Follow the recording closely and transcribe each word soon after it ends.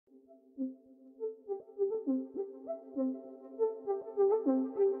Hello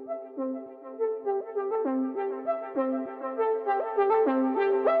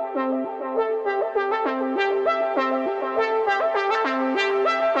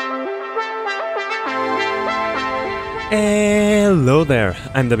there,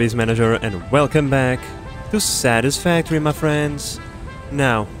 I'm the base manager and welcome back to Satisfactory, my friends.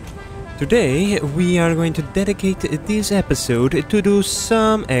 Now, today we are going to dedicate this episode to do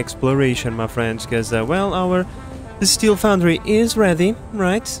some exploration, my friends, because, well, our steel foundry is ready,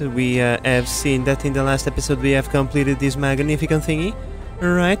 right? We have seen that in the last episode we have completed this magnificent thingy,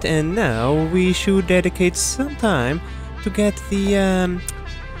 right? And now we should dedicate some time to get the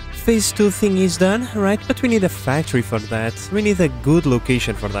Phase 2 thing is done, right? But we need a factory for that. We need a good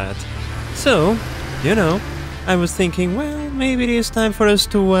location for that. So, you know, I was thinking, well, maybe it is time for us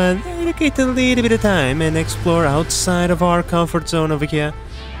to dedicate a little bit of time and explore outside of our comfort zone over here.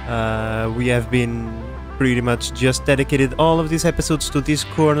 We have been pretty much just dedicated all of these episodes to this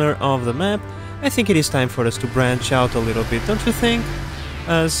corner of the map. I think it is time for us to branch out a little bit, don't you think?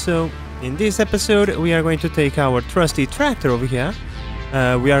 So, in this episode, we are going to take our trusty tractor over here.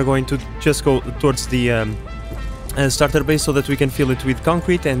 We are going to just go towards the starter base so that we can fill it with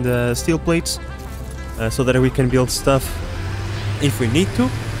concrete and steel plates, so that we can build stuff if we need to.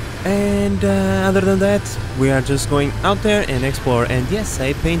 And other than that, we are just going out there and explore. And yes,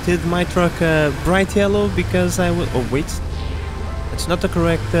 I painted my truck bright yellow because I was... Oh wait, that's not the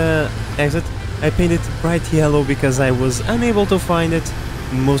correct exit. I painted bright yellow because I was unable to find it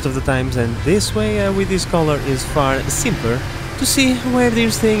most of the times, and this way with this color is far simpler to see where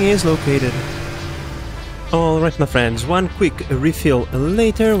this thing is located. Alright, my friends, one quick refill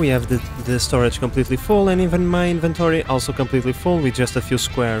later. We have the storage completely full, and even my inventory also completely full with just a few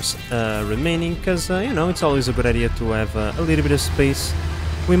squares remaining, because, you know, it's always a good idea to have a little bit of space.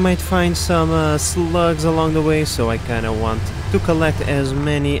 We might find some slugs along the way, so I kind of want to collect as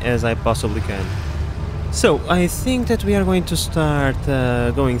many as I possibly can. So, I think that we are going to start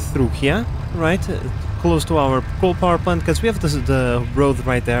going through here, right? Close to our coal power plant, because we have the road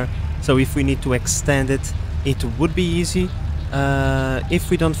right there, so if we need to extend it, it would be easy. If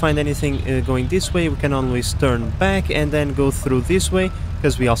we don't find anything going this way, we can always turn back and then go through this way,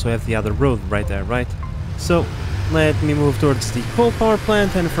 because we also have the other road right there, right? So let me move towards the coal power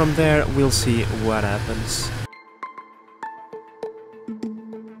plant, and from there we'll see what happens.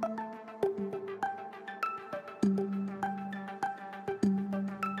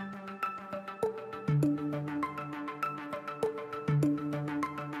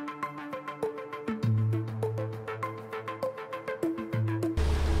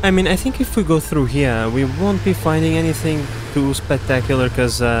 I mean, I think if we go through here, we won't be finding anything too spectacular,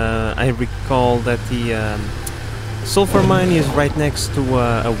 because I recall that the sulfur mine is right next to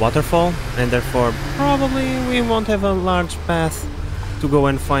a waterfall, and therefore probably we won't have a large path to go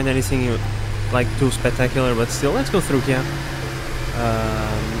and find anything like too spectacular, but still, let's go through here.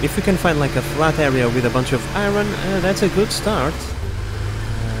 If we can find like a flat area with a bunch of iron, that's a good start.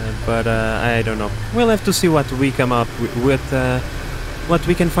 But I don't know. We'll have to see what we come up with what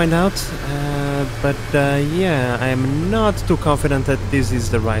we can find out, but yeah, I am not too confident that this is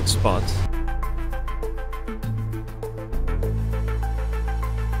the right spot.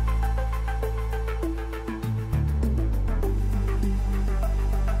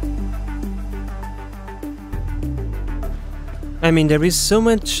 I mean, there is so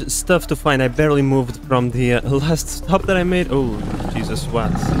much stuff to find. I barely moved from the last stop that I made. Oh, Jesus,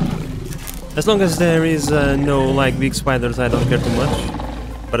 what? As long as there is no, like, big spiders, I don't care too much.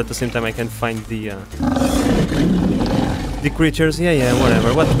 But at the same time, I can find the creatures. Yeah,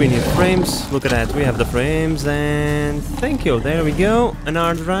 whatever. What do we need? Frames. Look at that. We have the frames, and thank you. There we go. An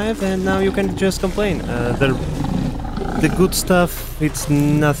hard drive, and now you can just complain. The good stuff, it's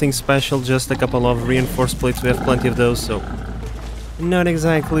nothing special, just a couple of reinforced plates. We have plenty of those, so not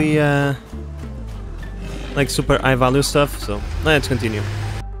exactly like super high value stuff. So let's continue.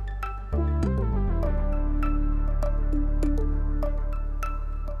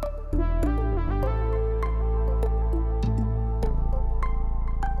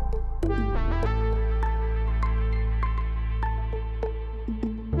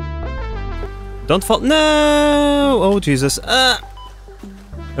 Don't fall. No! Oh, Jesus.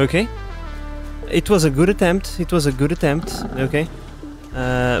 Okay. It was a good attempt. Okay.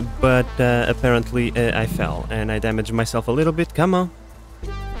 But apparently I fell and I damaged myself a little bit. Come on.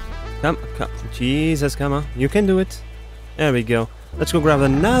 Come. Jesus, come on. You can do it. There we go. Let's go grab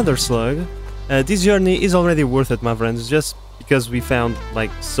another slug. This journey is already worth it, my friends, just because we found,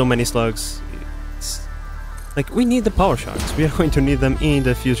 like, so many slugs. Like, we need the power shards. We are going to need them in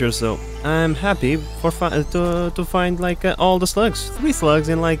the future, so I'm happy for to find like all the slugs. 3 slugs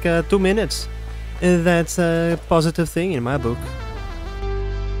in like 2 minutes. That's a positive thing in my book.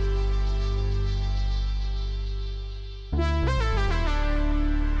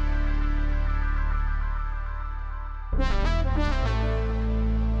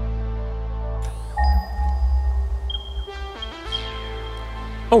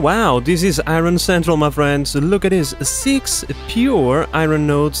 Oh wow, this is Iron Central, my friends. Look at this, 6 pure iron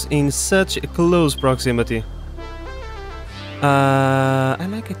nodes in such close proximity. I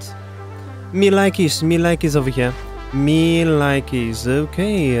like it. Me likes over here. Me likes.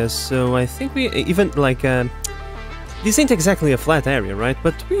 Okay, so I think we even like this ain't exactly a flat area, right?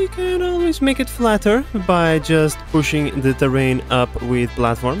 But we can always make it flatter by just pushing the terrain up with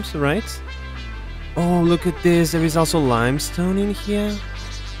platforms, right? Oh, look at this. There is also limestone in here.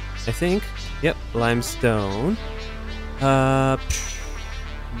 I think. Yep, limestone.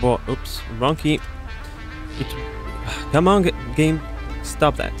 Oops, wrong key. Come on, game,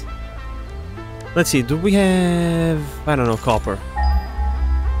 stop that. Let's see, do we have, I don't know, copper?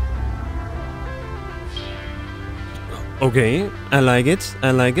 Okay, I like it,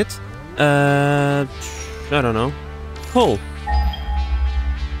 I like it. I don't know. Coal.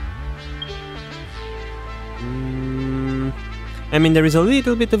 I mean, there is a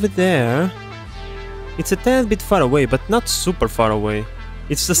little bit of it there. It's a tad bit far away, but not super far away.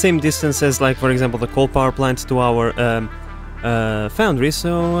 It's the same distance as, like, for example, the coal power plant to our foundry,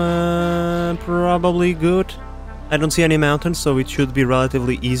 so probably good. I don't see any mountains, so it should be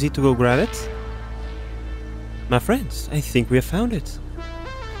relatively easy to go grab it. My friends, I think we have found it.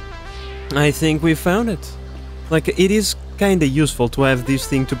 I think we found it. Like, it is kinda useful to have this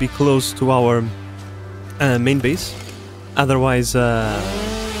thing to be close to our main base. Otherwise,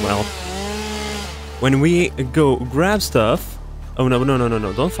 well, when we go grab stuff... Oh, no,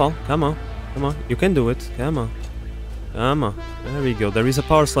 don't fall. Come on, you can do it. Come on. There we go. There is a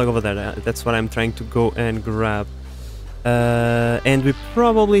power slug over there. That's what I'm trying to go and grab. And we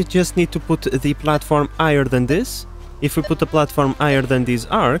probably just need to put the platform higher than this. If we put the platform higher than this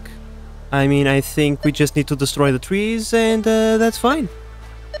arc, I mean, I think we just need to destroy the trees and that's fine.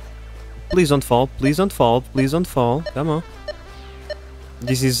 Please don't fall, please don't fall, please don't fall. Come on.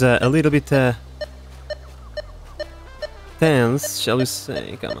 This is a little bit tense, shall we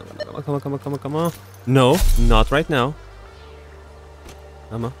say. Come on. No, not right now.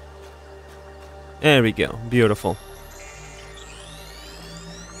 Come on. There we go, beautiful.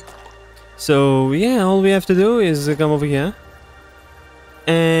 So yeah, all we have to do is come over here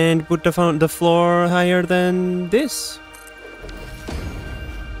and put the floor higher than this.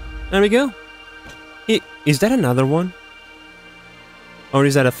 There we go. Is that another one? Or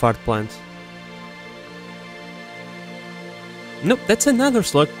is that a fart plant? Nope, that's another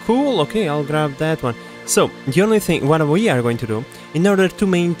slug. Cool, okay, I'll grab that one. So, the only thing, what we are going to do, in order to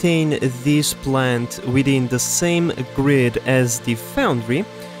maintain this plant within the same grid as the foundry,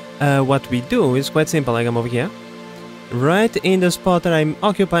 what we do is quite simple. I come over here, right in the spot that I'm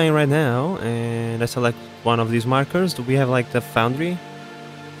occupying right now, and I select one of these markers. Do we have like the foundry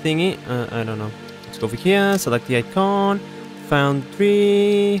thingy? I don't know. Let's go over here, select the icon,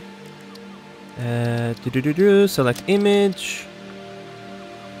 foundry, select image,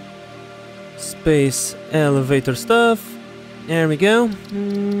 space elevator stuff. There we go.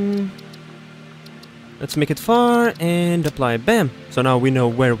 Let's make it far and apply. Bam! So now we know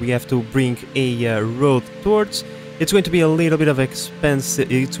where we have to bring a road towards. It's going to be a little bit of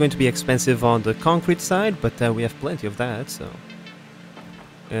expensive. It's going to be expensive on the concrete side, but we have plenty of that, so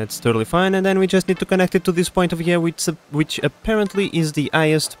it's totally fine. And then we just need to connect it to this point over here, which apparently is the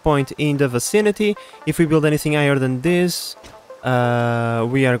highest point in the vicinity. If we build anything higher than this,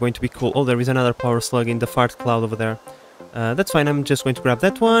 we are going to be cool. Oh, there is another power slug in the fart cloud over there. That's fine. I'm just going to grab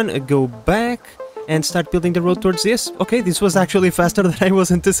that one, go back, and start building the road towards this. Okay, this was actually faster than I was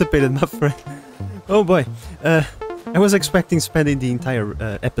anticipated, my friend. Oh boy. I was expecting spending the entire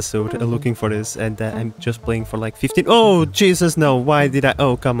episode looking for this, and I'm just playing for like 15... Oh, Jesus, no. Why did I...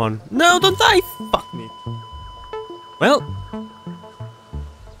 Oh, come on. No, don't die! Fuck me. Well.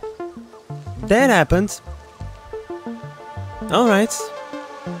 That happened. Alright.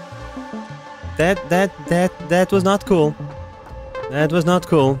 That was not cool. That was not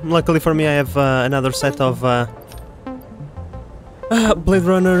cool. Luckily for me, I have another set of Blade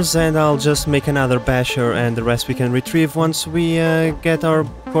Runners, and I'll just make another basher, and the rest we can retrieve once we get our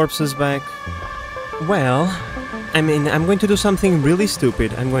corpses back. Well, I mean, I'm going to do something really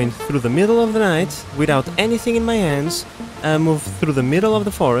stupid. I'm going through the middle of the night, without anything in my hands, move through the middle of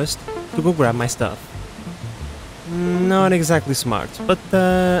the forest to go grab my stuff. not exactly smart, but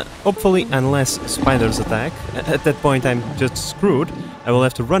hopefully unless spiders attack, at that point I'm just screwed, I will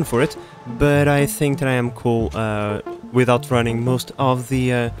have to run for it, but I think that I am cool without running most of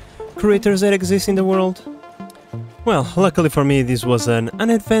the creatures that exist in the world. Well, luckily for me this was an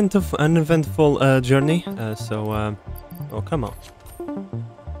uneventful journey, oh come on.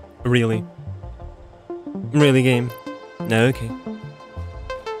 Really? Really, game? No, okay.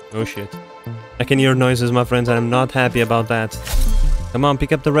 Oh shit. I can hear noises, my friends, and I'm not happy about that. Come on,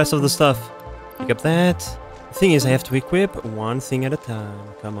 pick up the rest of the stuff. Pick up that. The thing is, I have to equip one thing at a time.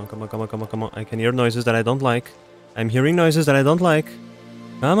 Come on, come on, come on, come on, come on. I can hear noises that I don't like. I'm hearing noises that I don't like.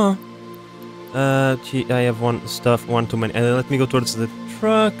 Come on. Gee, I have one too many. Let me go towards the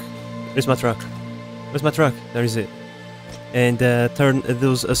truck. Where's my truck? Where's my truck? There is it. And turn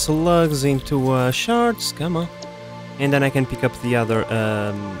those slugs into shards. Come on. And then I can pick up the other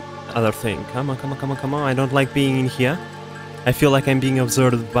thing. Come on, come on, come on, come on. I don't like being in here. I feel like I'm being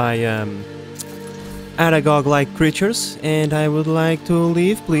observed by Aragog-like creatures, and I would like to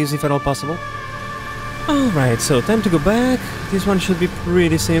leave, please, if at all possible. Alright, so time to go back. This one should be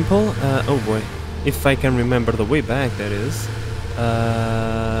pretty simple. Oh boy. If I can remember the way back, that is.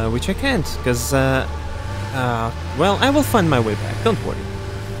 Which I can't, because, well, I will find my way back, don't worry.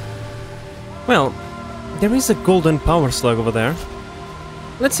 Well, there is a golden power slug over there.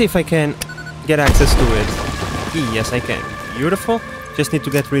 Let's see if I can get access to it. Yes, I can. Beautiful. Just need to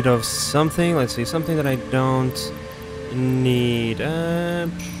get rid of something. Let's see, something that I don't need. I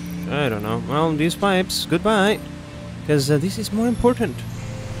don't know. Well, these pipes, goodbye. Because this is more important.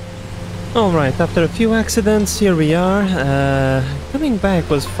 Alright, after a few accidents, here we are. Coming back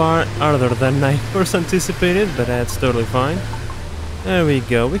was far harder than I first anticipated, but that's totally fine. There we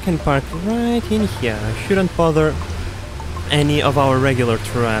go. We can park right in here. Shouldn't bother any of our regular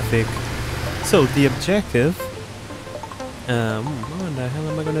traffic. So, the objective... how the hell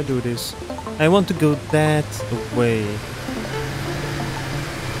am I gonna do this? I want to go that way.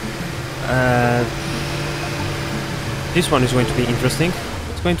 This one is going to be interesting.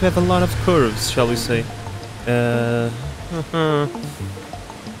 It's going to have a lot of curves, shall we say.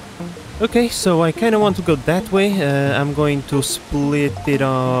 Okay, so I kind of want to go that way. I'm going to split it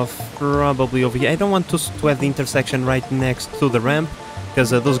off probably over here. I don't want to have the intersection right next to the ramp,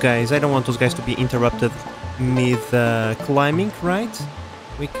 because those guys, I don't want those guys to be interrupted mid climbing, right?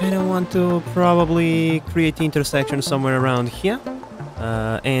 We kind of want to probably create the intersection somewhere around here,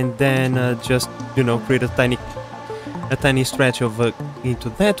 and then just, you know, create a tiny stretch of into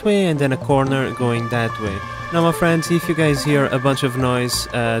that way, and then a corner going that way. Now, my friends, if you guys hear a bunch of noise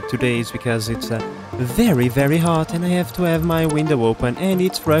today, it's because it's very, very hot, and I have to have my window open, and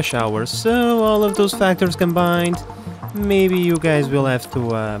it's rush hour. So all of those factors combined, maybe you guys will have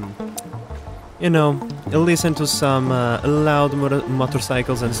to, you know, listen to some loud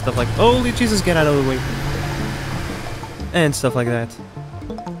motorcycles and stuff like, holy Jesus, get out of the way, and stuff like that.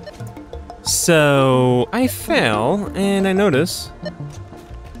 So I fell, and I notice,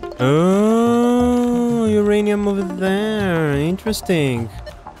 oh, uranium over there, interesting.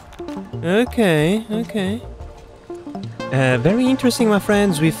 Okay, okay. Very interesting, my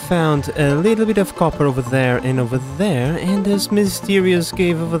friends. We found a little bit of copper over there, and this mysterious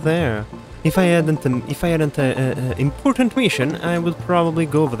cave over there. If I hadn't an important mission, I would probably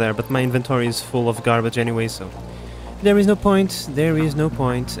go over there, but my inventory is full of garbage anyway, so there is no point,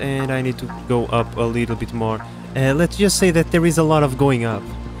 and I need to go up a little bit more. Let's just say that there is a lot of going up.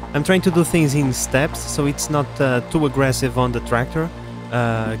 I'm trying to do things in steps, so it's not too aggressive on the tractor,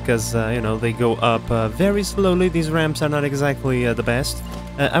 because, you know, they go up very slowly. These ramps are not exactly the best.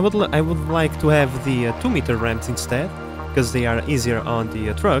 I would like to have the 2-meter ramps instead, because they are easier on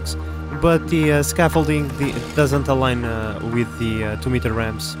the trucks, but the scaffolding doesn't align with the 2-meter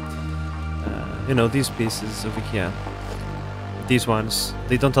ramps. You know, these pieces over here, these ones,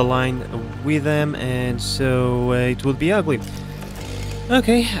 they don't align with them, and so it would be ugly.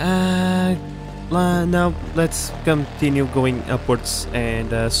 Okay, now let's continue going upwards,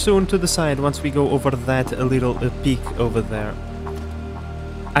 and soon to the side, once we go over that little peak over there.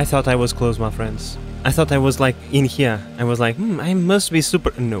 I thought I was close, my friends. I thought I was like in here. I was like, I must be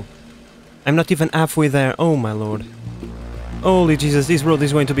super... No. I'm not even halfway there. Oh my lord. Holy Jesus, this road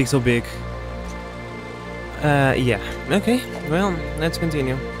is going to be so big. Yeah. Okay, well, let's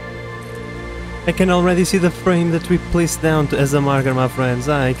continue. I can already see the frame that we placed down as a marker, my friends.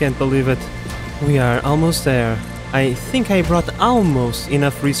 I can't believe it. We are almost there. I think I brought almost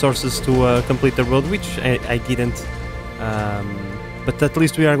enough resources to complete the road, which I didn't. But at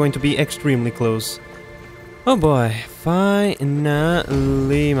least we are going to be extremely close. Oh boy,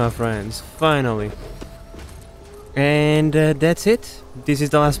 finally, my friends, finally. And that's it. This is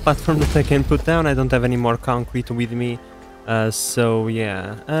the last platform that I can put down. I don't have any more concrete with me. So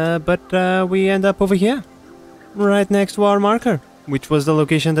yeah. But we end up over here. Right next to our marker. Which was the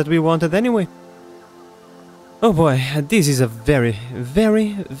location that we wanted anyway. Oh boy, this is a very,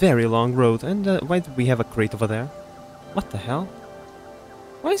 very, very long road. And why do we have a crate over there? What the hell?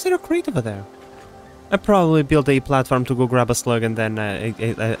 Why is there a crate over there? I probably built a platform to go grab a slug and then...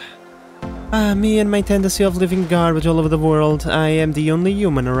 me and my tendency of leaving garbage all over the world. I am the only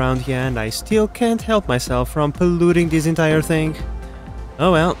human around here and I still can't help myself from polluting this entire thing.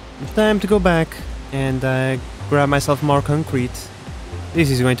 Oh well, time to go back and grab myself more concrete. This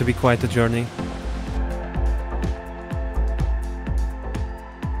is going to be quite a journey.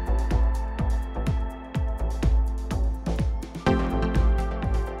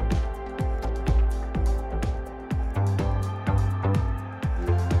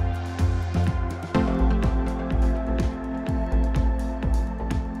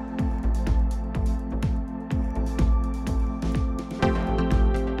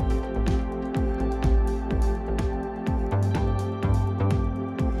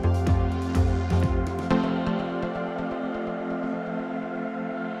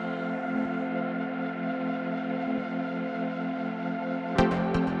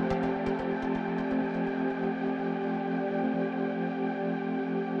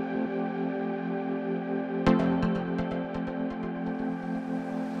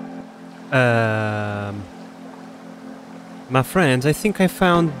 My friends, I think I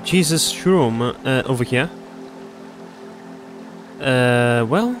found Jesus' room over here.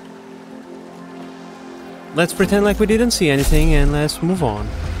 Well, let's pretend like we didn't see anything and let's move on.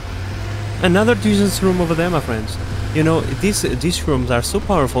 Another Jesus' room over there, my friends. You know, these rooms are so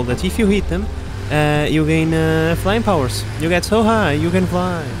powerful that if you hit them, you gain flying powers. You get so high, you can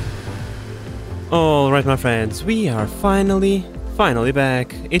fly. Alright, my friends, we are finally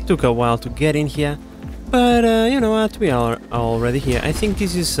back. It took a while to get in here, but you know what, we are already here. I think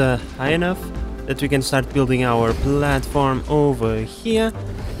this is high enough that we can start building our platform over here.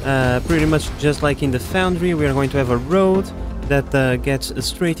 Pretty much just like in the foundry, we are going to have a road that gets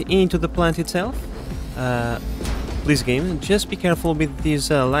straight into the plant itself. Please game, just be careful with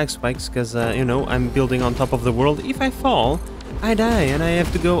these lag spikes, because you know, I'm building on top of the world. If I fall, I die and I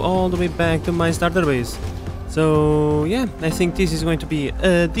have to go all the way back to my starter base. So yeah, I think this is going to be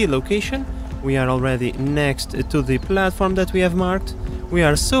the location. We are already next to the platform that we have marked. We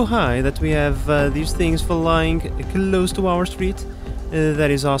are so high that we have these things flying close to our street.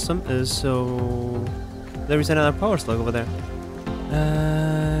 That is awesome. So there is another power slug over there.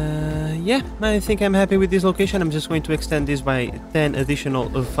 Yeah, I think I'm happy with this location. I'm just going to extend this by 10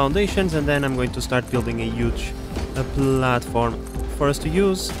 additional foundations, and then I'm going to start building a huge platform for us to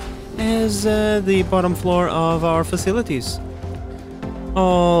use as the bottom floor of our facilities.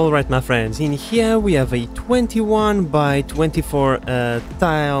 Alright, my friends, in here we have a 21 by 24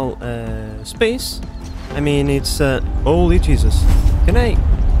 tile space. I mean, it's holy Jesus. Can I...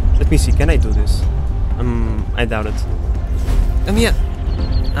 let me see, can I do this? I doubt it. Yeah.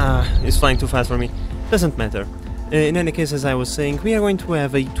 It's flying too fast for me. Doesn't matter. In any case, as I was saying, we are going to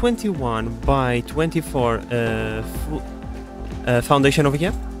have a 21 by 24 foundation over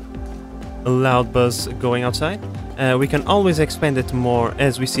here. A loud buzz going outside. We can always expand it more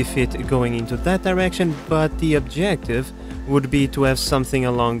as we see fit going into that direction, but the objective would be to have something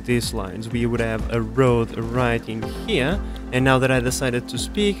along these lines. We would have a road right in here, and now that I decided to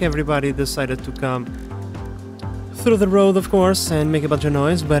speak, everybody decided to come through the road, of course, and make a bunch of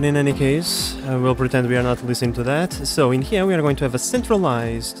noise, but in any case, we'll pretend we are not listening to that. So in here we are going to have a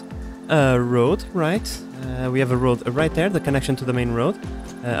centralized road, right? We have a road right there, the connection to the main road.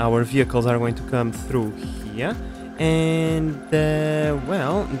 Our vehicles are going to come through here, and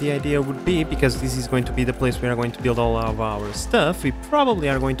well, the idea would be, because this is going to be the place we are going to build all of our stuff, we probably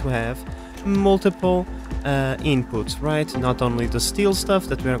are going to have multiple inputs, right? Not only the steel stuff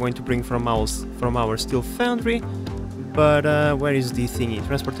that we are going to bring from our steel foundry, but where is the thingy?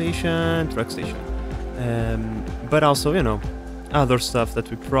 Transportation, truck station. But also, you know, other stuff that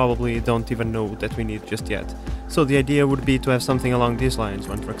we probably don't even know that we need just yet. So the idea would be to have something along these lines.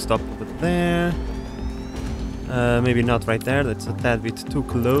 One truck stop over there. Maybe not right there, that's a tad bit too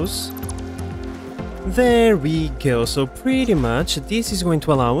close. There we go. So pretty much this is going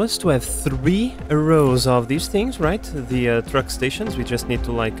to allow us to have 3 rows of these things, right? The truck stations. We just need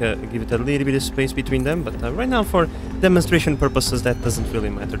to like give it a little bit of space between them, but right now for demonstration purposes that doesn't really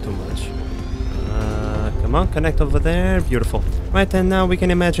matter too much. Come on, connect over there. Beautiful. Right, and now we can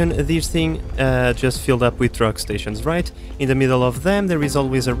imagine this thing just filled up with truck stations, right? In the middle of them there is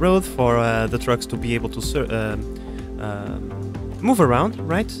always a road for the trucks to be able to move around,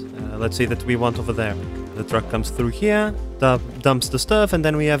 right? Let's say that we want over there. The truck comes through here, dumps the stuff, and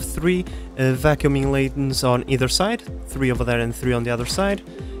then we have 3 vacuuming lanes on either side. 3 over there and 3 on the other side.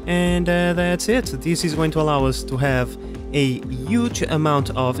 And that's it. This is going to allow us to have a huge amount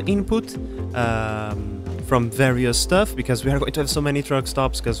of input from various stuff, because we are going to have so many truck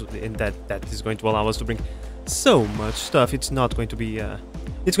stops, because that is going to allow us to bring so much stuff. It's not going to be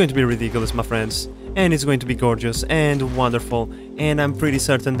it's going to be ridiculous, my friends, and it's going to be gorgeous and wonderful, and I'm pretty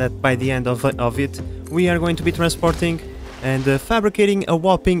certain that by the end of it we are going to be transporting and fabricating a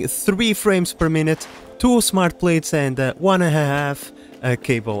whopping 3 frames per minute, 2 smart plates, and 1.5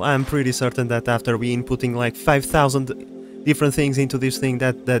 cable. I'm pretty certain that after we inputting like 5,000 different things into this thing,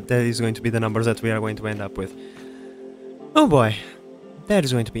 that is going to be the numbers that we are going to end up with. Oh boy, that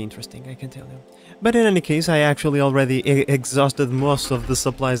is going to be interesting, I can tell you. But in any case, I actually already exhausted most of the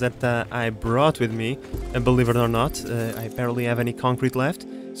supplies that I brought with me, and believe it or not, I barely have any concrete left.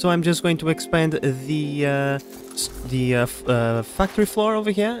 So I'm just going to expand the factory floor over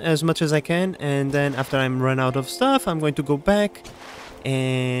here as much as I can, and then after I'm run out of stuff, I'm going to go back,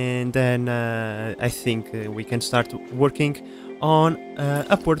 and then I think we can start working on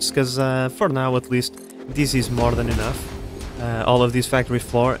upwards, because for now at least this is more than enough. All of this factory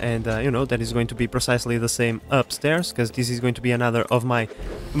floor, and you know, that is going to be precisely the same upstairs, because this is going to be another of my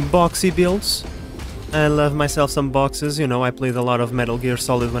boxy builds. I love myself some boxes, you know, I played a lot of Metal Gear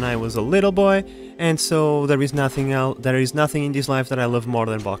Solid when I was a little boy, and so there is nothing else, there is nothing in this life that I love more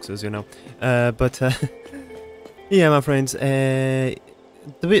than boxes, you know. Yeah, my friends, I'm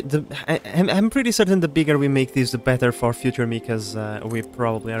pretty certain the bigger we make this, the better for future me, because we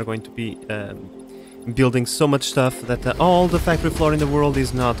probably are going to be building so much stuff that all the factory floor in the world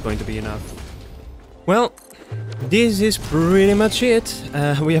is not going to be enough. Well, this is pretty much it.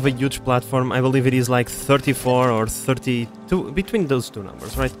 We have a huge platform. I believe it is like 34 or 32, between those two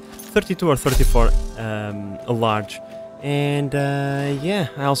numbers, right? 32 or 34 large. And yeah,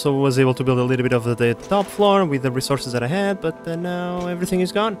 I also was able to build a little bit of the top floor with the resources that I had, but now everything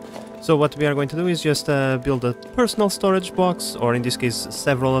is gone. So what we are going to do is just build a personal storage box, or in this case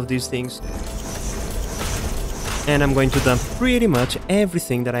several of these things. And I'm going to dump pretty much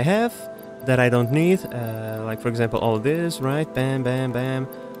everything that I have that I don't need, like for example all of this, right? Bam, bam, bam.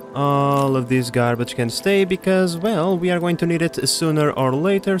 All of this garbage can stay, because, well, we are going to need it sooner or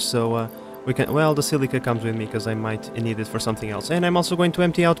later, so we can, well, the silica comes with me because I might need it for something else. And I'm also going to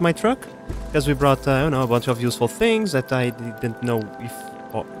empty out my truck, because we brought, I don't know, a bunch of useful things that I didn't know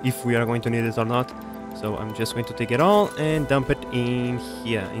if we are going to need it or not. So I'm just going to take it all and dump it in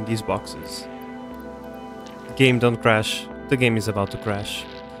here, in these boxes. Game, don't crash. The game is about to crash.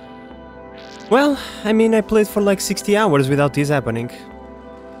 Well, I mean, I played for like 60 hours without this happening.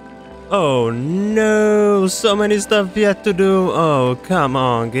 Oh no, so many stuff yet to do. Oh, come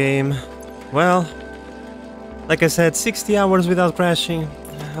on, game. Well, like I said, 60 hours without crashing.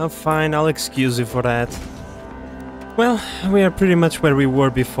 Oh, fine, I'll excuse you for that. Well, we are pretty much where we were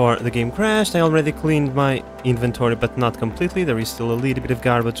before the game crashed. I already cleaned my inventory, but not completely. There is still a little bit of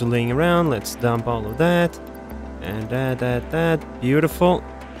garbage laying around. Let's dump all of that. And that. Beautiful.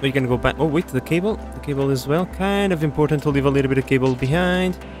 We can go back. Oh, wait, the cable. The cable as well. Kind of important to leave a little bit of cable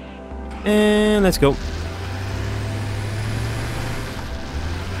behind. And let's go.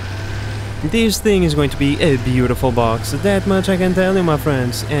 This thing is going to be a beautiful box. That much I can tell you, my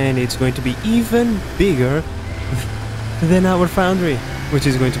friends. And it's going to be even bigger than our foundry, which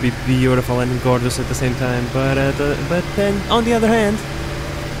is going to be beautiful and gorgeous at the same time. But then, on the other hand,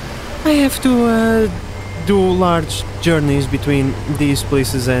 I have to do large journeys between these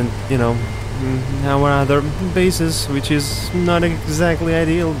places and, you know, our other bases, which is not exactly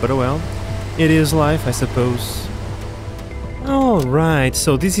ideal, but oh well, it is life, I suppose. Alright,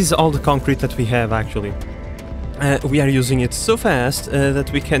 so this is all the concrete that we have, actually. We are using it so fast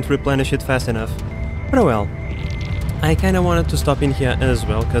that we can't replenish it fast enough, but oh well. I kinda wanted to stop in here as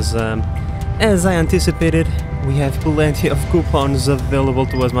well, because as I anticipated, we have plenty of coupons available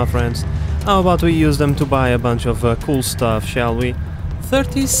to us, my friends. How about we use them to buy a bunch of cool stuff, shall we?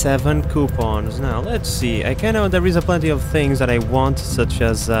 37 coupons. Now, let's see. There is a plenty of things that I want, such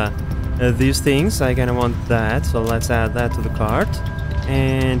as these things. I kinda want that, so let's add that to the cart.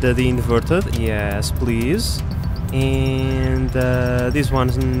 And the inverted, yes, please. And this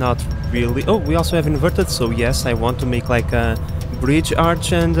one's not really... Oh, we also have inverted, so yes, I want to make like a bridge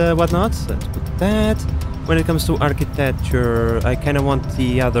arch and whatnot. Let's put that. When it comes to architecture, I kind of want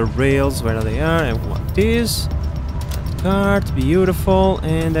the other rails, where they are. I want this. That cart, beautiful,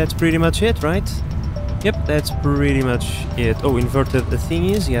 and that's pretty much it, right? Yep, that's pretty much it. Oh, inverted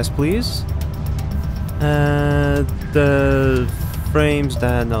thingies, yes please. The frames,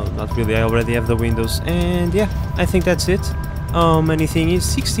 no, not really, I already have the windows, and yeah, I think that's it. How many thingies?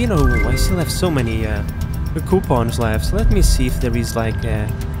 16? Oh, I still have so many coupons left. Let me see if there is like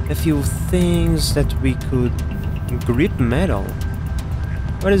a few things that we could... Grip metal?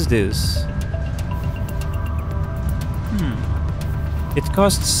 What is this? It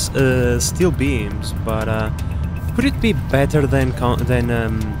costs steel beams, but could it be better than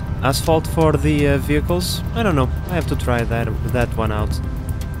asphalt for the vehicles? I don't know. I have to try that one out.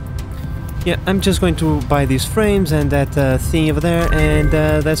 Yeah, I'm just going to buy these frames and that thing over there, and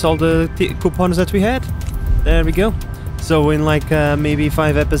that's all the coupons that we had. There we go. So in like maybe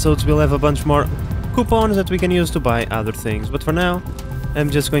 5 episodes we'll have a bunch more coupons that we can use to buy other things. But for now, I'm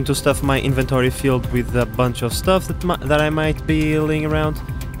just going to stuff my inventory filled with a bunch of stuff that I might be laying around,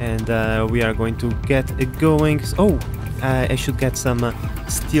 and we are going to get going. Oh, I should get some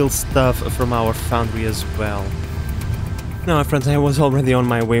steel stuff from our foundry as well. Now, friends, I was already on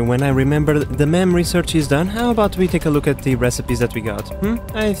my way when I remembered the mem research is done. How about we take a look at the recipes that we got?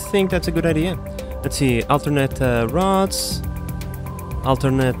 I think that's a good idea. Let's see, alternate rods,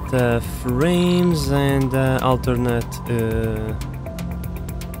 alternate frames, and alternate...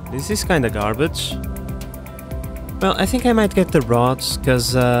 This is kinda garbage. Well, I think I might get the rods,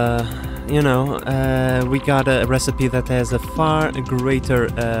 because, you know, we got a recipe that has a far greater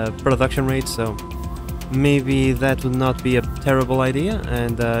production rate, so maybe that would not be a terrible idea.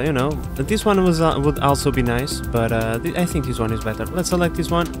 And, you know, this one would also be nice, but I think this one is better. Let's select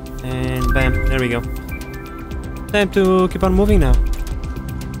this one, and bam, there we go. Time to keep on moving now.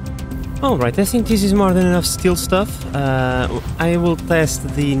 Alright, I think this is more than enough steel stuff. I will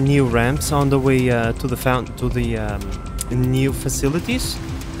test the new ramps on the way to the new facilities.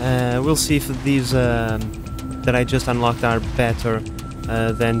 We'll see if these that I just unlocked are better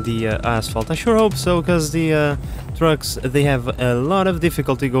than the asphalt. I sure hope so, because the trucks, they have a lot of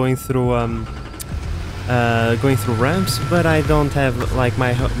difficulty going through ramps, but I don't have, like,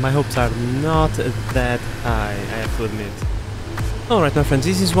 my hopes are not that high, I have to admit. Alright, my friends,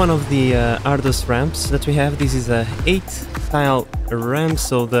 this is one of the hardest ramps that we have. This is a 8-tile ramp,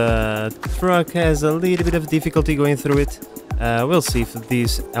 so the truck has a little bit of difficulty going through it. We'll see if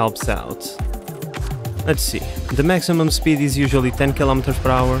this helps out. Let's see. The maximum speed is usually 10 kilometers per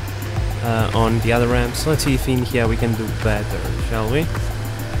hour on the other ramps. Let's see if in here we can do better, shall we?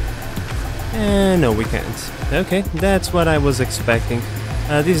 No, we can't. Okay, that's what I was expecting.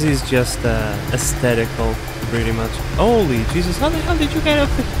 This is just aesthetical, pretty much. Holy Jesus, how the hell did you get up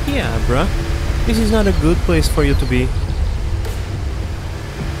here, bruh? This is not a good place for you to be.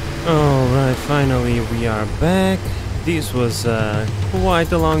 Alright, finally we are back. This was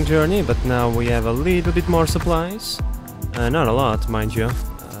quite a long journey, but now we have a little bit more supplies. Not a lot, mind you.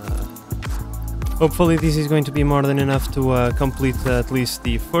 Hopefully this is going to be more than enough to complete at least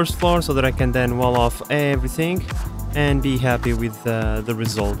the first floor, so that I can then wall off everything and be happy with the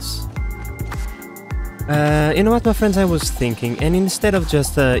results. You know what, my friends, I was thinking, and instead of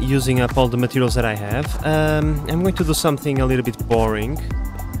just using up all the materials that I have, I'm going to do something a little bit boring,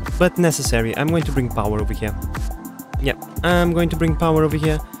 but necessary. I'm going to bring power over here. Yeah, I'm going to bring power over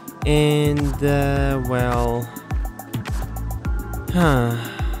here, and, well...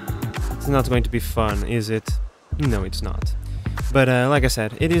 It's not going to be fun, is it? No, it's not. But, like I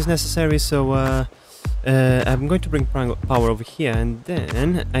said, it is necessary, so, I'm going to bring power over here, and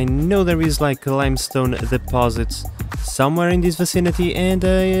then I know there is like limestone deposits somewhere in this vicinity, and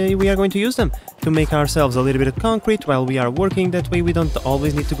we are going to use them to make ourselves a little bit of concrete while we are working. That way we don't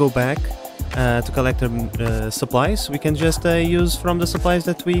always need to go back to collect supplies. We can just use from the supplies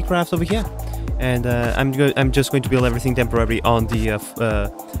that we craft over here. And I'm just going to build everything temporarily on the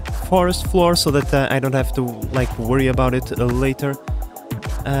forest floor, so that I don't have to like worry about it later.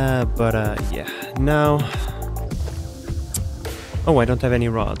 Yeah, now... Oh, I don't have any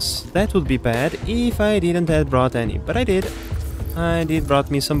rods. That would be bad if I didn't have brought any, but I did. I did brought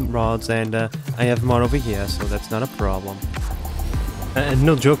me some rods, and I have more over here, so that's not a problem.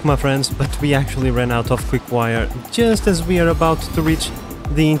 No joke, my friends, but we actually ran out of quick wire just as we are about to reach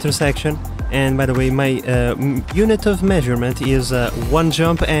the intersection. And by the way, my unit of measurement is 1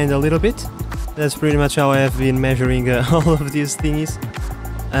 jump and a little bit. That's pretty much how I have been measuring all of these thingies.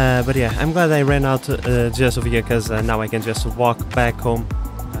 But yeah, I'm glad I ran out just over here, because now I can just walk back home.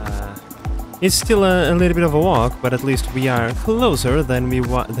 It's still a little bit of a walk, but at least we are closer than we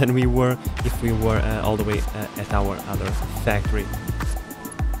were if we were all the way at our other factory.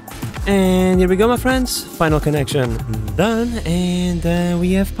 And here we go, my friends. Final connection done, and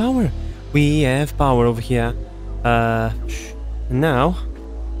we have power. We have power over here. Now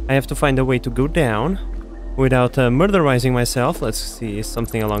I have to find a way to go down without murderizing myself. Let's see,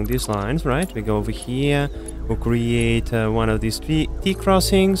 something along these lines, right? We go over here, we'll create one of these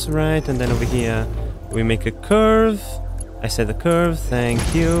T-crossings, right? And then over here we make a curve. I said a curve, thank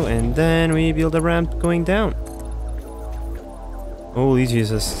you. And then we build a ramp going down. Holy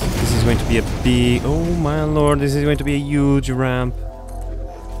Jesus, this is going to be a big... Oh my lord, this is going to be a huge ramp.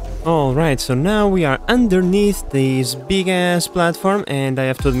 Alright, so now we are underneath this big-ass platform, and I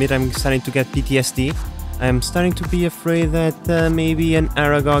have to admit I'm starting to get PTSD. I'm starting to be afraid that maybe an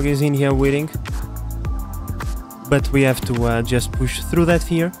Aragog is in here waiting. But we have to just push through that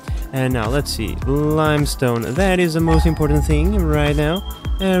fear. And now, let's see, limestone, that is the most important thing right now.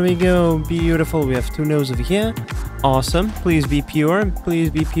 There we go, beautiful, we have 2 nodes over here. Awesome, please be pure, please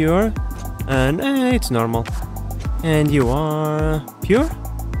be pure. And it's normal. And you are pure?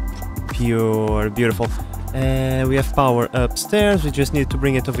 Pure, beautiful. We have power upstairs, we just need to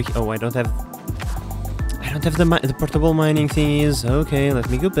bring it over here. Oh, I don't have the portable mining thingies. Okay, let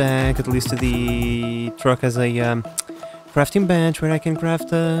me go back. At least the truck has a crafting bench where I can craft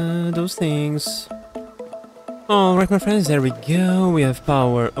those things. Alright, my friends, there we go. We have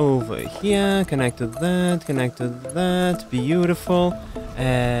power over here. Connect to that, beautiful.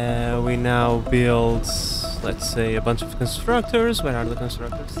 We now build, let's say, a bunch of constructors. Where are the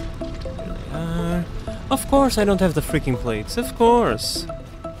constructors? Here they are. Of course, I don't have the freaking plates, of course.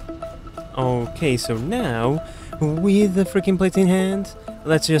 Okay, so now, with the freaking plates in hand,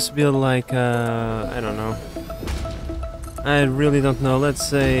 let's just build like, I don't know. I really don't know, let's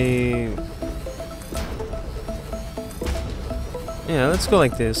say... Yeah, let's go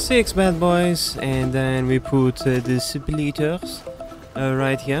like this. 6 bad boys, and then we put the splitters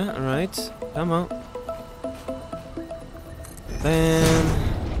right here, alright? Come on. Bam.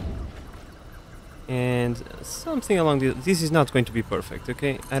 And something along this is not going to be perfect,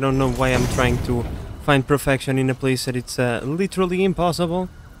 okay? I don't know why I'm trying to find perfection in a place that it's literally impossible,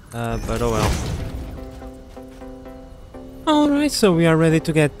 but oh well. Alright, so we are ready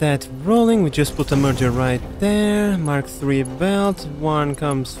to get that rolling. We just put a merger right there. Mark 3 belt. One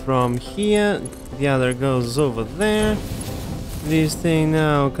comes from here, the other goes over there. This thing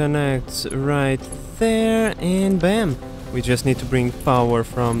now connects right there, and bam! We just need to bring power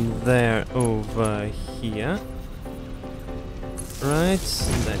from there over here. Right,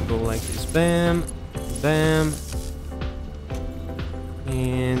 and then go like this. Bam, bam,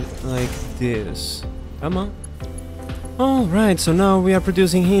 and like this. Come on. Alright, so now we are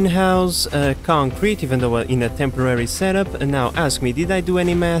producing in-house concrete, even though in a temporary setup. And now ask me, did I do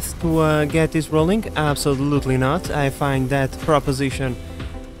any math to get this rolling? Absolutely not. I find that proposition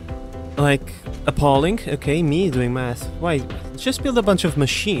like appalling. Okay, me doing math. Why? Just build a bunch of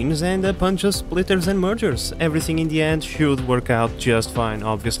machines and a bunch of splitters and mergers. Everything in the end should work out just fine,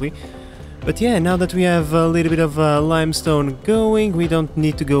 obviously. But yeah, now that we have a little bit of limestone going, we don't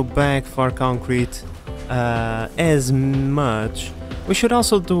need to go back for concrete as much. We should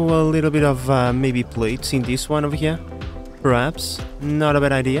also do a little bit of maybe plates in this one over here. Perhaps. Not a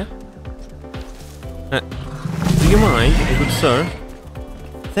bad idea. Do you mind, good sir?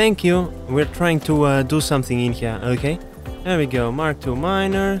 Thank you. We're trying to do something in here, okay? There we go. Mark II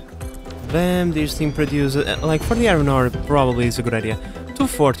miner. Bam, this thing produces... like for the iron ore, probably is a good idea.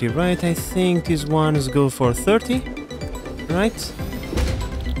 240, right? I think these ones go for 30, right?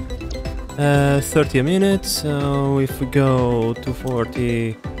 30 a minute, so if we go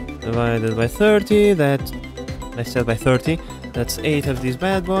 240 divided by 30, that... I said by 30, that's 8 of these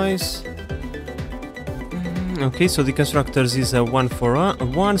bad boys. Okay, so the constructors is a 1 for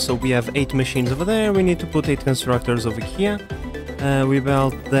 1, so we have 8 machines over there. We need to put 8 constructors over here. We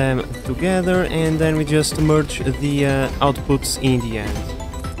weld them together, and then we just merge the outputs in the end.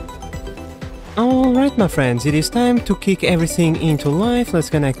 Alright, my friends, it is time to kick everything into life. Let's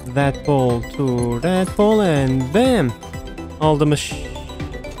connect that pole to that pole, and bam! All the machines...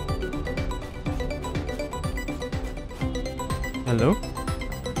 Hello?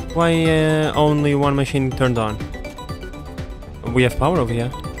 Why only one machine turned on? We have power over here.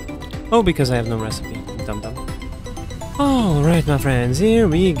 Oh, because I have no recipe. Dum-dum. Alright, my friends, here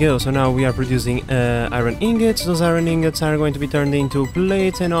we go. So now we are producing iron ingots. Those iron ingots are going to be turned into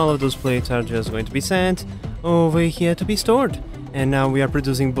plates, and all of those plates are just going to be sent over here to be stored. And now we are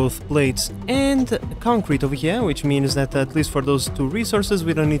producing both plates and concrete over here, which means that at least for those 2 resources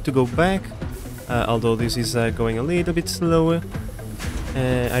we don't need to go back although this is going a little bit slower.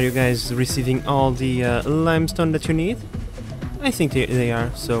 Are you guys receiving all the limestone that you need? I think they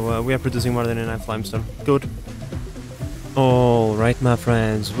are, so we are producing more than enough limestone. Good. Alright, my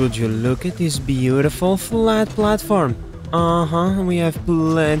friends, would you look at this beautiful flat platform? We have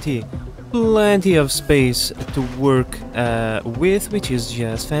plenty of space to work with, which is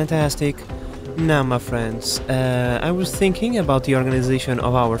just fantastic. Now, my friends, I was thinking about the organization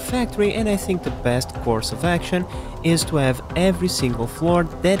of our factory, and I think the best course of action is to have every single floor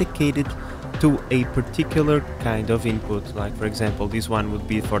dedicated to a particular kind of input. Like, for example, this one would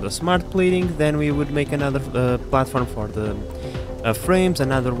be for the smart plating, then we would make another platform for the frames,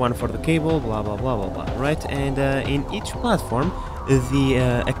 another one for the cable, blah blah blah blah blah, right? And in each platform the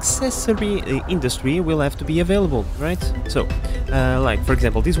accessory industry will have to be available, right? So like, for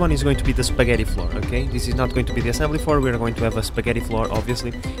example, this one is going to be the spaghetti floor. Okay, this is not going to be the assembly floor. We're going to have a spaghetti floor,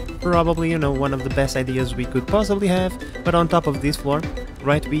 obviously. Probably, you know, one of the best ideas we could possibly have. But on top of this floor,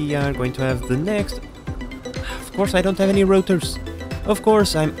 right, we are going to have the next. Of course, I don't have any rotors. Of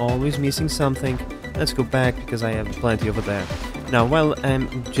course, I'm always missing something. Let's go back because I have plenty over there. Now, while I'm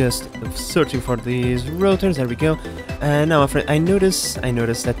just searching for these rotors, there we go. Now, my friend, I noticed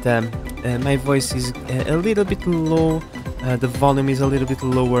that my voice is a little bit low. The volume is a little bit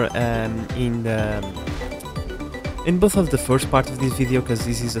lower in both of the first part of this video, because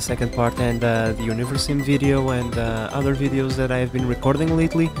this is the second part, and the Universim video and other videos that I have been recording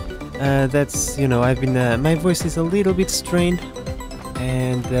lately. That's, you know, I've been my voice is a little bit strained.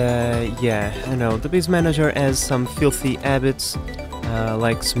 And yeah, I know, the base manager has some filthy habits,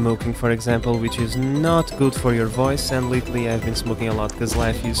 like smoking, for example, which is not good for your voice, and lately I've been smoking a lot because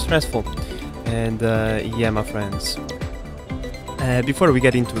life is stressful. And yeah, my friends, before we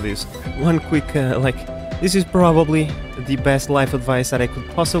get into this, one quick, this is probably the best life advice that I could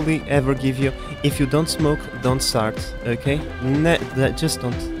possibly ever give you. If you don't smoke, don't start, okay? Just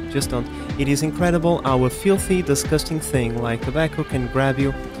don't. It is incredible how a filthy, disgusting thing like tobacco can grab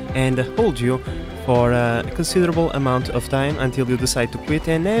you and hold you for a considerable amount of time until you decide to quit.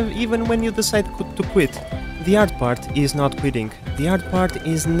 And even when you decide to quit, the hard part is not quitting. The hard part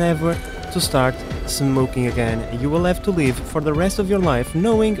is never to start smoking again. You will have to live for the rest of your life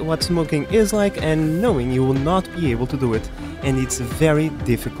knowing what smoking is like and knowing you will not be able to do it. And it's very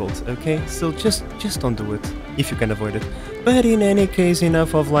difficult, okay? So just don't do it, if you can avoid it. But in any case,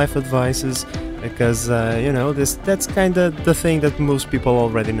 enough of life advices, because, you know, that's kind of the thing that most people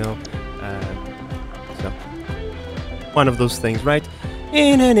already know. So, one of those things, right?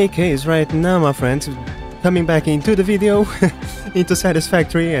 In any case, right now, my friends, coming back into the video, into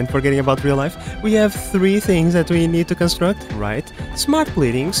Satisfactory and forgetting about real life, we have 3 things that we need to construct, right? Smart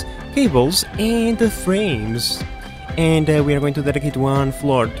platings, cables, and the frames. And we are going to dedicate one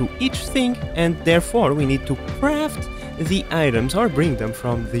floor to each thing, and therefore we need to craft the items or bring them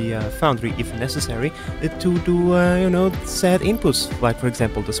from the foundry if necessary to do, you know, set inputs. Like, for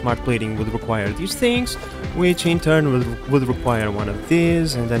example, the smart plating would require these things, which in turn would require one of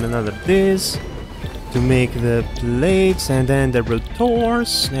these, and then another this, to make the plates, and then the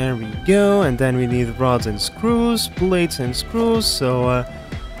rotors. There we go. And then we need rods and screws, plates and screws. So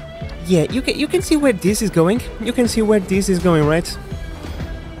yeah, you can see where this is going. You can see where this is going, right?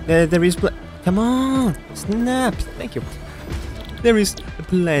 There is come on, snap! Thank you. There is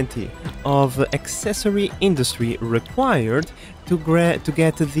plenty of accessory industry required to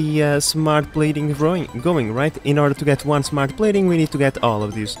get the smart plating going, right? In order to get one smart plating, we need to get all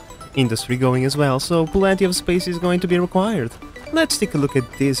of these industry going as well. So plenty of space is going to be required. Let's take a look at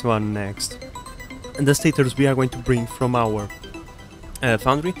this one next. And the stators we are going to bring from our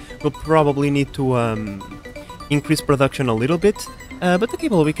foundry will probably need to increase production a little bit, but the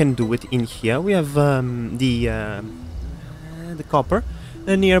cable we can do it in here. We have the copper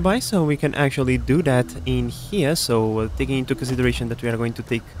nearby, so we can actually do that in here. So taking into consideration that we are going to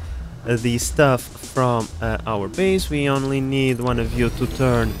take the stuff from our base, we only need one of you to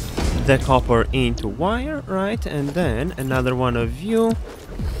turn the copper into wire, right? And then another one of you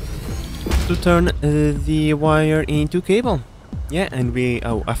to turn the wire into cable. Yeah, and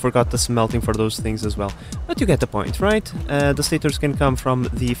I forgot the smelting for those things as well. But you get the point, right? The stators can come from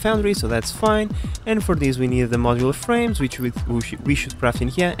the foundry, so that's fine. And for this we need the modular frames, which we should craft in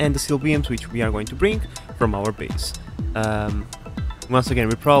here, and the steel beams, which we are going to bring from our base. Once again,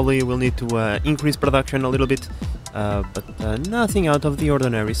 we probably will need to increase production a little bit, but nothing out of the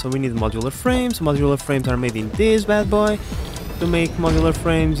ordinary. So we need modular frames. Modular frames are made in this bad boy. To make modular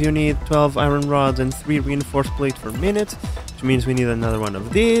frames, you need 12 iron rods and 3 reinforced plates per minute, which means we need another one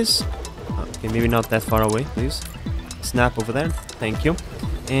of these. Okay, maybe not that far away, please. Snap over there, thank you.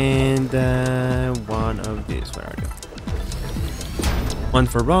 and one of these. Where are you? One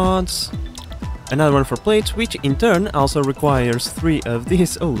for rods, another one for plates, which in turn also requires 3 of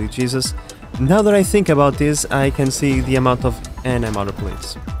these. Holy Jesus. Now that I think about this, I can see the amount of... and I'm out of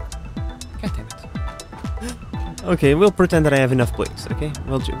plates. God damn it. Okay, we'll pretend that I have enough plates, okay?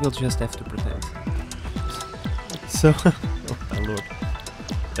 We'll just have to pretend. So... oh my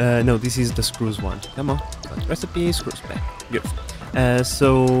lord. No, this is the screws one. Come on. Recipe, screws back. Beautiful.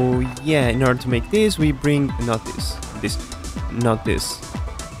 So, yeah, in order to make this, we bring... not this. Not this.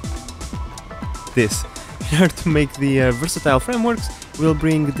 This. In order to make the versatile frameworks, we'll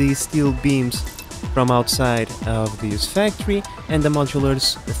bring the steel beams from outside of this factory, and the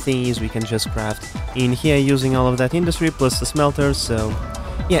modulars, the thingies we can just craft in here using all of that industry plus the smelters. So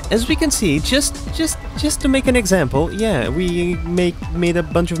yeah, as we can see, just to make an example, yeah, we made a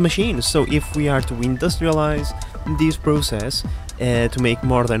bunch of machines. So if we are to industrialize this process to make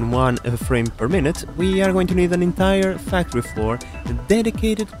more than 1 frame per minute, we are going to need an entire factory floor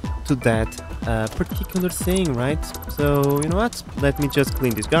dedicated to that particular thing, right? So, you know what? Let me just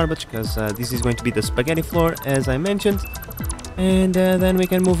clean this garbage, because this is going to be the spaghetti floor, as I mentioned, and then we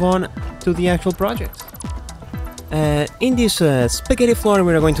can move on to the actual project. In this spaghetti floor,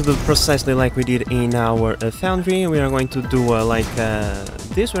 we are going to do precisely like we did in our foundry. We are going to do like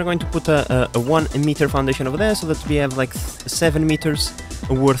this. We are going to put a 1 meter foundation over there, so that we have like 7 meters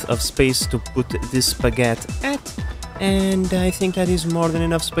worth of space to put this spaghetti at, and I think that is more than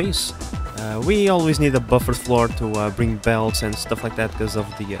enough space. We always need a buffer floor to bring belts and stuff like that because of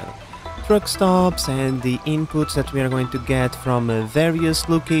the truck stops and the inputs that we are going to get from various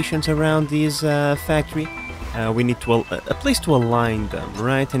locations around this factory. We need to a place to align them,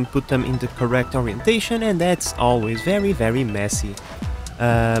 right, and put them in the correct orientation, and that's always very, very messy.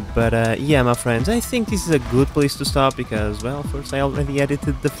 But yeah, my friends, I think this is a good place to stop because, well, first I already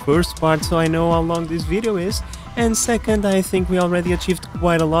edited the first part, so I know how long this video is, and second, I think we already achieved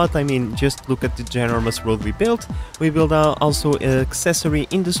quite a lot. I mean, just look at the ginormous road we built. We built also accessory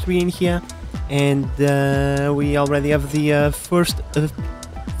industry in here, and we already have the first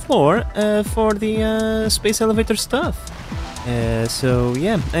floor for the space elevator stuff. So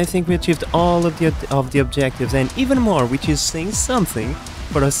yeah, I think we achieved all of the objectives and even more, which is saying something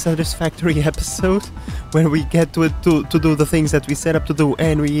for a satisfactory episode where we get to do the things that we set up to do,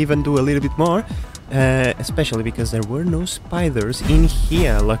 and we even do a little bit more, especially because there were no spiders in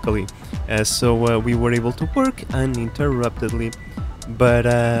here, luckily, so we were able to work uninterruptedly. But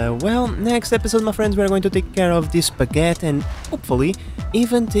well, next episode, my friends, we're going to take care of this spaghetti and hopefully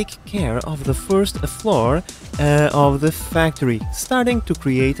even take care of the first floor of the factory, starting to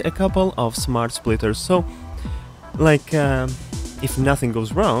create a couple of smart splitters. So, like, if nothing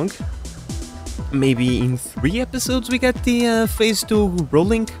goes wrong, maybe in 3 episodes we get the phase 2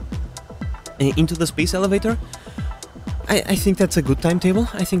 rolling into the space elevator. I think that's a good timetable.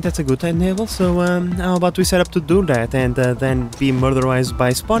 So how about we set up to do that and then be murderized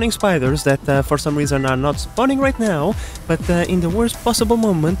by spawning spiders that for some reason are not spawning right now, but in the worst possible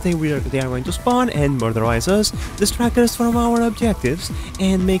moment they are going to spawn and murderize us, distract us from our objectives,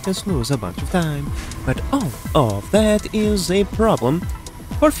 and make us lose a bunch of time. But all of that is a problem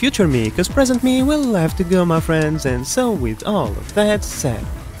for future me, because present me will have to go, my friends. And so with all of that said,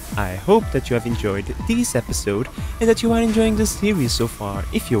 I hope that you have enjoyed this episode and that you are enjoying the series so far.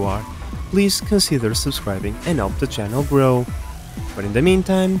 If you are, please consider subscribing and help the channel grow. But in the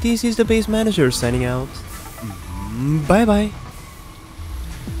meantime, this is the Base Manager signing out. Bye bye!